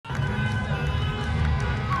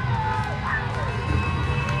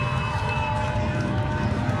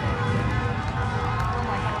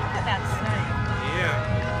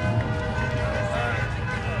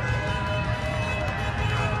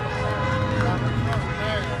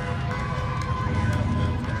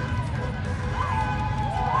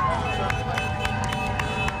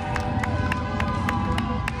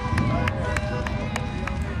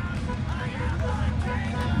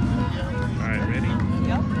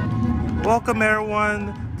Welcome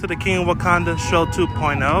everyone to the King of Wakanda Show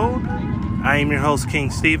 2.0. I am your host,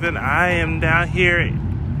 King Stephen. I am down here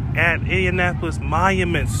at Indianapolis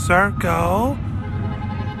Monument Circle,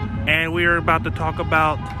 and we are about to talk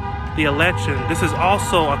about the election. This is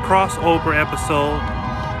also a crossover episode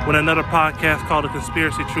with another podcast called The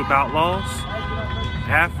Conspiracy Troop Outlaws.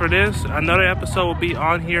 After this, another episode will be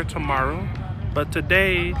on here tomorrow, but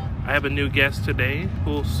today I have a new guest today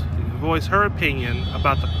who'll voice her opinion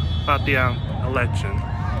about the election.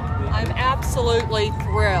 I'm absolutely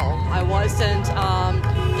thrilled. I wasn't,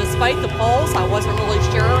 despite the polls, I wasn't really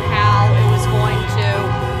sure how it was going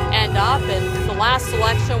to end up, and the last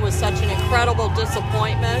election was such an incredible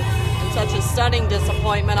disappointment, and such a stunning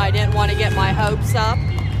disappointment. I didn't want to get my hopes up,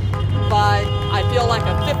 but I feel like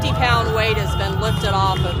a 50-pound weight has been lifted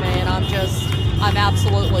off of me, and I'm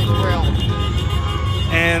absolutely thrilled.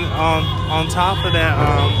 And on top of that,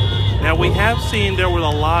 now we have seen there were a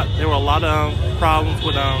lot of problems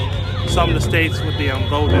with some of the states with the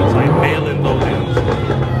vote-ins, like mail-in vote-ins.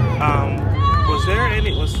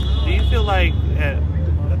 Do you feel like that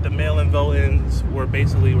the mail-in vote-ins were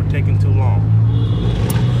taking too long?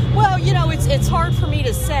 Well, it's hard for me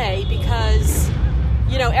to say because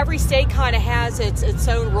every state kind of has its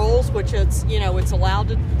own rules, which I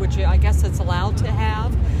guess it's allowed to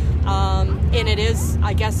have. And it is,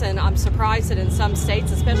 I guess, and I'm surprised that in some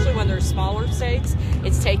states, especially when they're smaller states,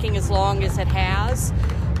 it's taking as long as it has.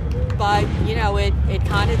 But, it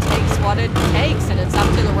kind of takes what it takes, and it's up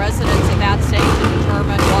to the residents of that state to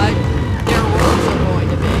determine what their rules are going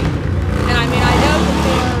to be. And I mean, I know that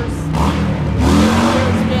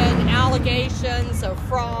there's been allegations of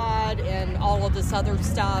fraud and all of this other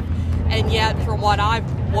stuff. And yet, from what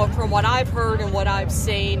I've heard and what I've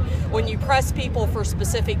seen, when you press people for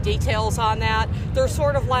specific details on that, they're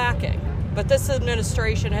sort of lacking. But this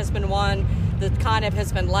administration has been one that kind of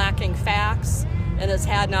has been lacking facts and has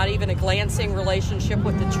had not even a glancing relationship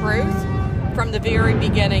with the truth from the very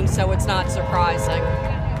beginning, so it's not surprising.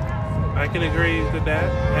 I can agree with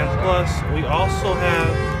that. And plus, we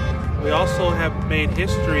also have made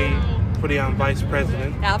history for the vice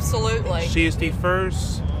president. Absolutely. She is the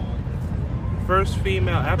first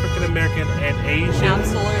female African American and Asian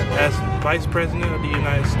as vice president of the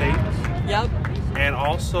United States. Yep. And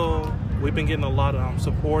also, we've been getting a lot of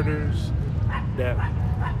supporters that,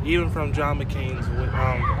 even from John McCain's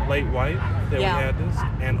late wife, that we had this.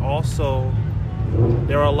 And also,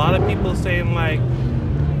 there are a lot of people saying like,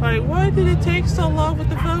 why did it take so long with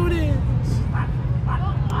the vote-ins?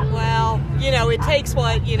 Well, it takes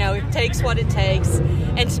what it takes.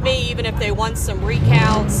 And to me, even if they want some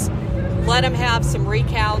recounts, let them have some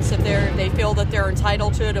recounts if they feel that they're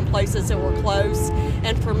entitled to it in places that were close.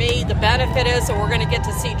 And for me, the benefit is that we're going to get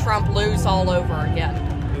to see Trump lose all over again.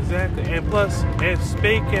 Exactly. And plus, and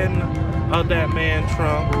speaking of that man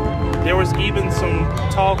Trump, there was even some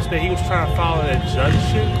talks that he was trying to file a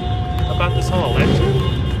judgeship about this whole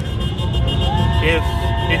election. If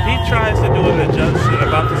he tries to do an adjustment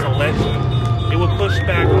about this election, it would push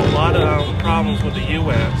back a lot of problems with the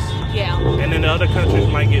U.S. Yeah. And then the other countries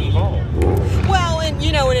might get involved. Well, and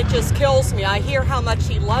it just kills me. I hear how much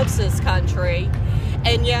he loves this country,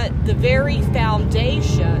 and yet the very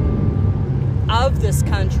foundation of this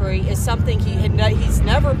country is something he's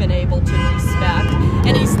never been able to respect,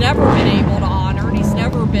 and he's never been able to honor, and he's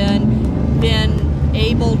never been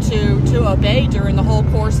able to obey during the whole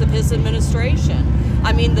course of his administration.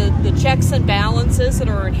 I mean, the checks and balances that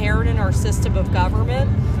are inherent in our system of government,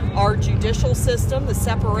 our judicial system, the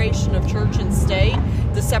separation of church and state,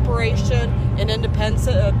 the separation and independence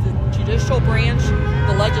of the judicial branch,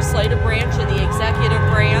 the legislative branch, and the executive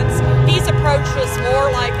branch. He's approached us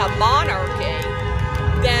more like a monarchy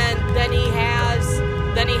than he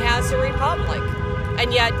has a republic.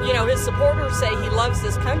 And yet, his supporters say he loves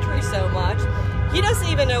this country so much, he doesn't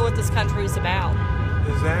even know what this country is about.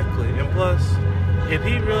 Exactly. And plus, if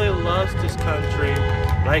he really loves this country,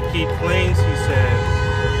 like he claims he said,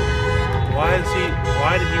 why did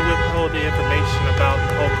he withhold the information about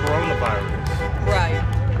the whole coronavirus? Right.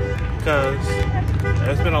 Because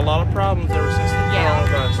there's been a lot of problems ever since the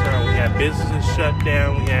coronavirus started. We had businesses shut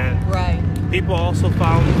down. We had people also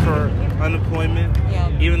filing for unemployment,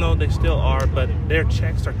 even though they still are, but their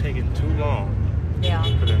checks are taking too long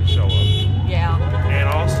for them to show up. Yeah. And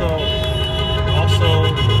also,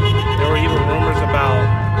 there were even rumors about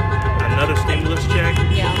another stimulus check,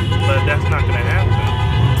 but that's not going to happen.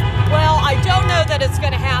 Well, I don't know that it's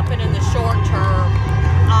going to happen in the short term.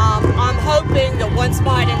 I'm hoping that once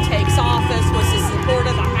Biden takes office with the support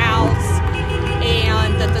of the House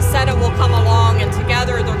and that the Senate will come along and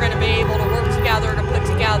together they're going to be able to work together to put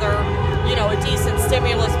together a decent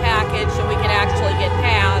stimulus package that we can actually get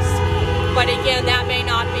passed. But again, that may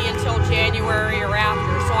not be until January or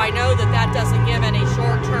after. So I know that that doesn't give any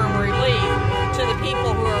short-term relief to the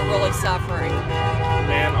people who are really suffering.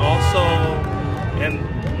 And also, and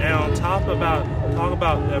on top about talk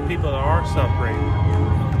about the people that are suffering,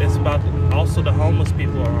 it's about also the homeless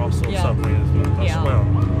people are also suffering as well,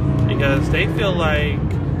 because they feel like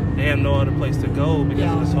they have no other place to go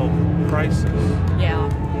because of this whole crisis. Yeah.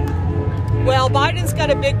 Well, Biden's got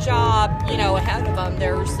a big job, ahead of him.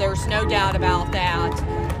 There's no doubt about that.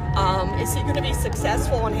 Is he going to be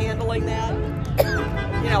successful in handling that?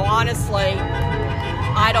 Honestly,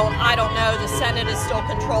 I don't know. The Senate is still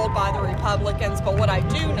controlled by the Republicans, but what I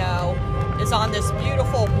do know is on this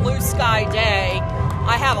beautiful blue sky day,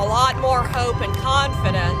 I have a lot more hope and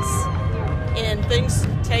confidence in things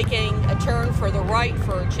taking a turn for the right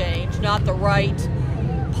for a change, not the right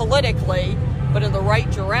politically, but in the right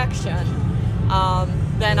direction,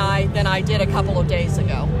 than I did a couple of days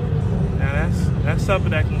ago. Now that's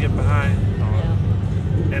something I can get behind.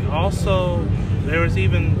 And also, there was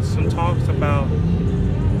even some talks about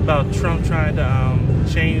Trump trying to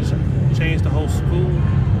change the whole school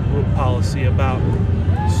policy about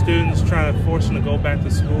students trying to force them to go back to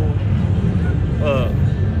school.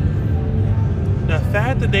 The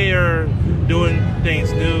fact that they are doing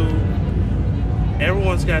things new,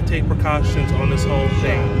 everyone's got to take precautions on this whole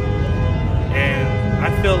thing. And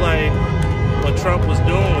I feel like what Trump was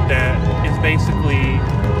doing with that is basically,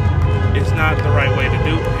 it's not the right way to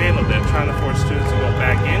handle them, trying to force students to go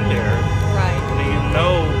back in there. Right. When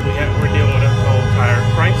we're dealing with a whole entire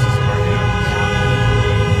crisis in our hands.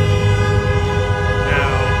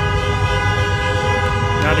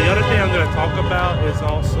 Now the other thing I'm going to talk about is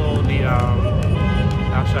also the,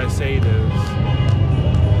 how should I say this?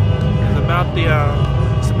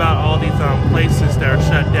 It's about all these places that are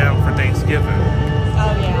shut down for Thanksgiving.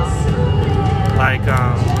 Oh yeah. Like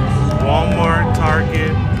Walmart,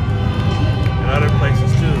 Target, and other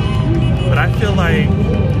places too. But I feel like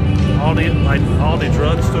all the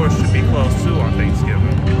drugstores should be closed too on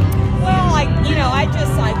Thanksgiving. Well, I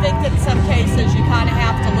think that in some cases you kind of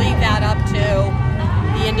have to leave that up to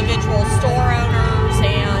the individual store owners,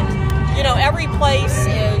 and every place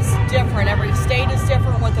is different. Every state is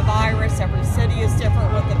different with the virus. Every city is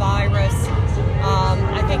different with the virus.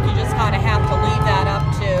 I think you just kind of have to leave that up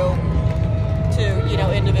to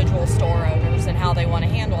individual store owners and how they want to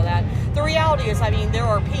handle that. The reality is, there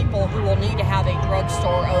are people who will need to have a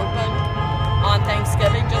drugstore open on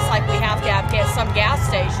Thanksgiving, just like we have to have some gas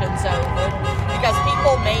stations open, because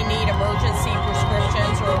people may need emergency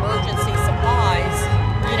prescriptions or emergency supplies,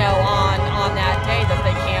 on that day that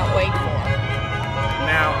they can't wait for.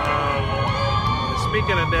 Now,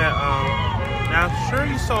 speaking of that, now I'm sure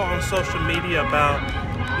you saw on social media about,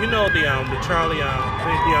 the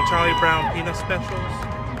Charlie Brown peanut specials.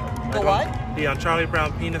 The what? The Charlie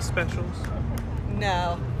Brown peanut specials.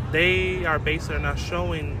 No. They are basically not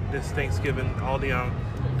showing this Thanksgiving, all the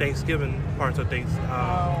Thanksgiving parts of things.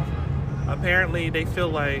 Apparently, they feel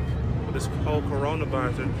like with this whole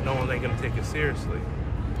coronavirus, no one ain't gonna take it seriously.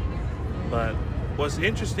 But what's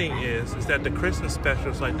interesting is that the Christmas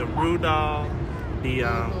specials, like the Rudolph, the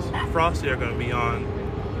Frosty, are gonna be on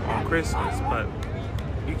Christmas, but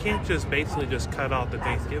you can't just basically just cut off the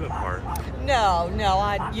Thanksgiving part. No,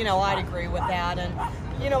 I'd agree with that, and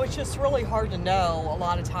it's just really hard to know a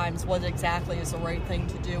lot of times what exactly is the right thing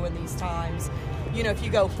to do in these times. If you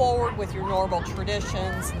go forward with your normal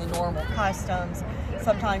traditions and the normal customs,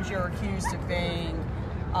 sometimes you're accused of being,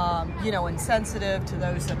 insensitive to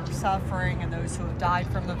those that are suffering and those who have died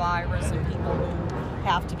from the virus and people who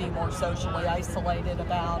have to be more socially isolated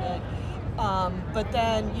about it. But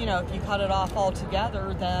then, if you cut it off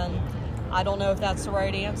altogether, then I don't know if that's the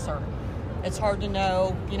right answer. It's hard to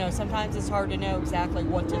know, sometimes it's hard to know exactly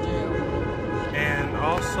what to do. And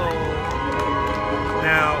also,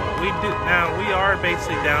 now we are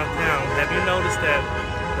basically downtown. Have you noticed that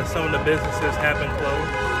some of the businesses have been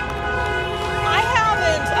closed?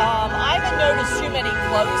 I haven't noticed too many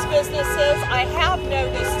closed businesses. I have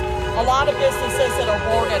noticed a lot of businesses that are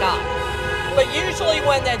boarded up. But usually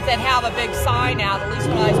when that have a big sign out, at least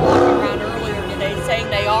when I was walking around earlier today, saying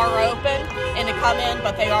they are open and to come in,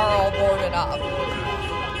 but they are all boarded up.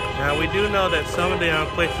 Now we do know that some of the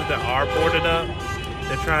places that are boarded up,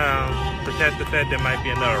 they're trying to protect the fact there might be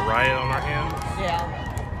another riot on our hands. Yeah.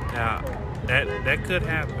 Now that could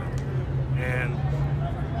happen. And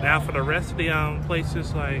now for the rest of the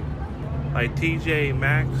places like TJ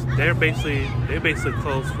Maxx, they're basically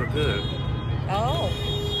closed for good. Oh.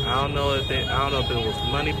 I don't know if it was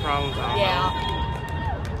money problems. I don't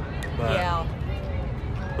know. Yeah.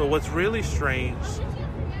 But what's really strange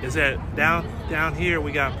is that down here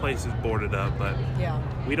we got places boarded up, but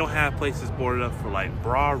we don't have places boarded up for like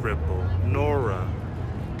Broad Ripple, Nora,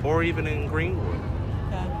 or even in Greenwood.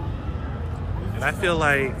 Okay. And I feel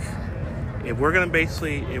like if we're gonna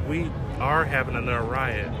if we are having another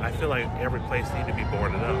riot, I feel like every place needs to be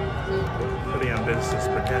boarded up for the business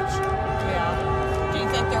protection. Yeah. Do you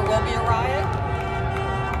think there will be a riot?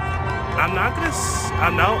 I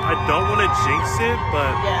don't want to jinx it,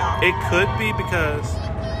 but it could be because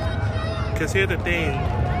here's the thing.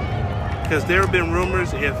 Because there have been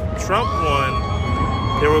rumors if Trump won,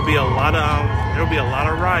 there will be a lot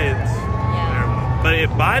of riots. Yeah. But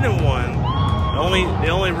if Biden won, the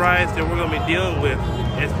only riots that we're going to be dealing with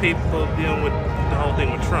is people dealing with the whole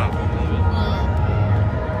thing with Trump.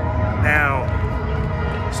 Now,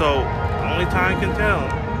 so only time can tell.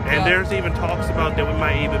 And there's even talks about that we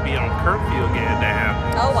might even be on curfew again if that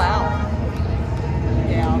happens. Oh, wow.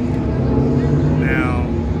 Yeah. Now,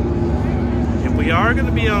 if we are going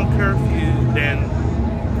to be on curfew, then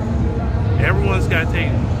everyone's got to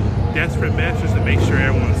take desperate measures to make sure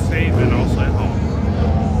everyone's safe and also at home.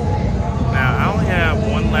 Now, I only have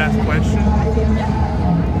one last question.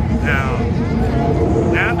 Now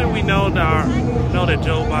that we know that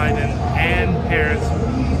Joe Biden and Harris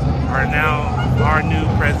are now our new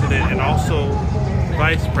president and also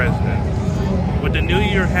vice president, with the new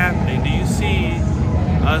year happening, do you see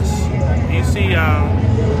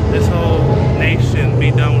this whole nation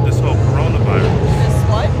be done with this whole coronavirus? This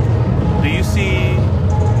what? Do you see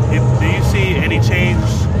any change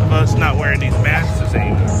of us not wearing these masks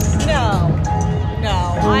anymore?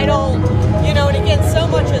 No, I don't. And again, so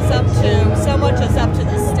much is up to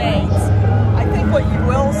the states. I think what you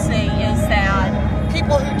will see is that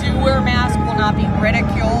people who do wear masks will not be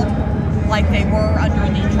ridiculed like they were under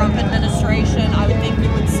the Trump administration. I would think you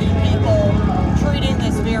would see people treating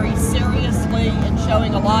this very seriously and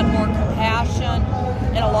showing a lot more compassion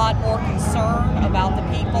and a lot more concern about the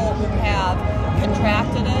people who have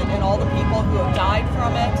contracted it and all the people who have died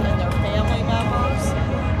from it and their family members.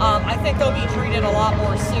 I think they'll be treated a lot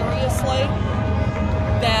more seriously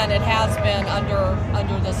than it has been under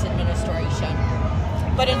this administration.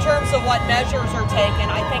 But in terms of what measures are taken,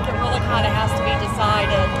 I think it really kind of has to be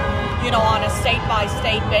decided, on a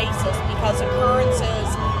state-by-state basis, because occurrences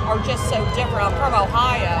are just so different. I'm from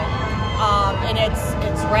Ohio, and it's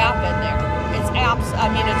rapid there. It's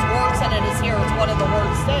worse than it is here. It's one of the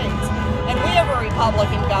worst states. And we have a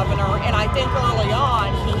Republican governor, and I think early on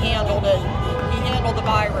he handled the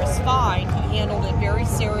virus fine. He handled it very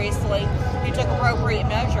seriously. He took appropriate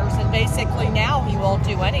measures, and basically now he won't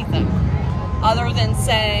do anything other than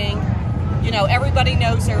saying, everybody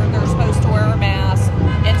knows they're supposed to wear a mask,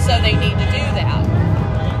 and so they need to do that.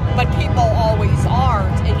 But people always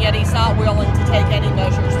aren't, and yet he's not willing to take any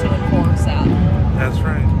measures to enforce that. That's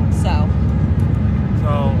right. So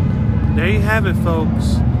there you have it,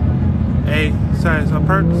 folks. A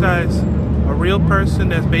real person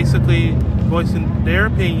that's basically voicing their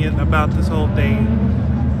opinion about this whole thing.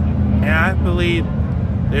 And I believe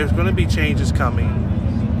there's going to be changes coming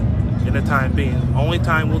in the time being. Only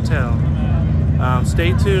time will tell.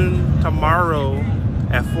 Stay tuned tomorrow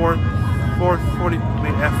at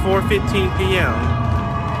 4:15 p.m.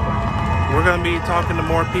 We're going to be talking to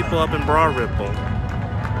more people up in Broad Ripple.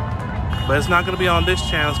 But it's not going to be on this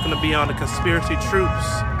channel. It's going to be on the Conspiracy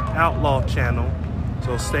Troops Outlaw channel.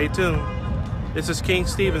 So stay tuned. This is King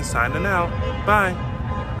Steven signing out. Bye.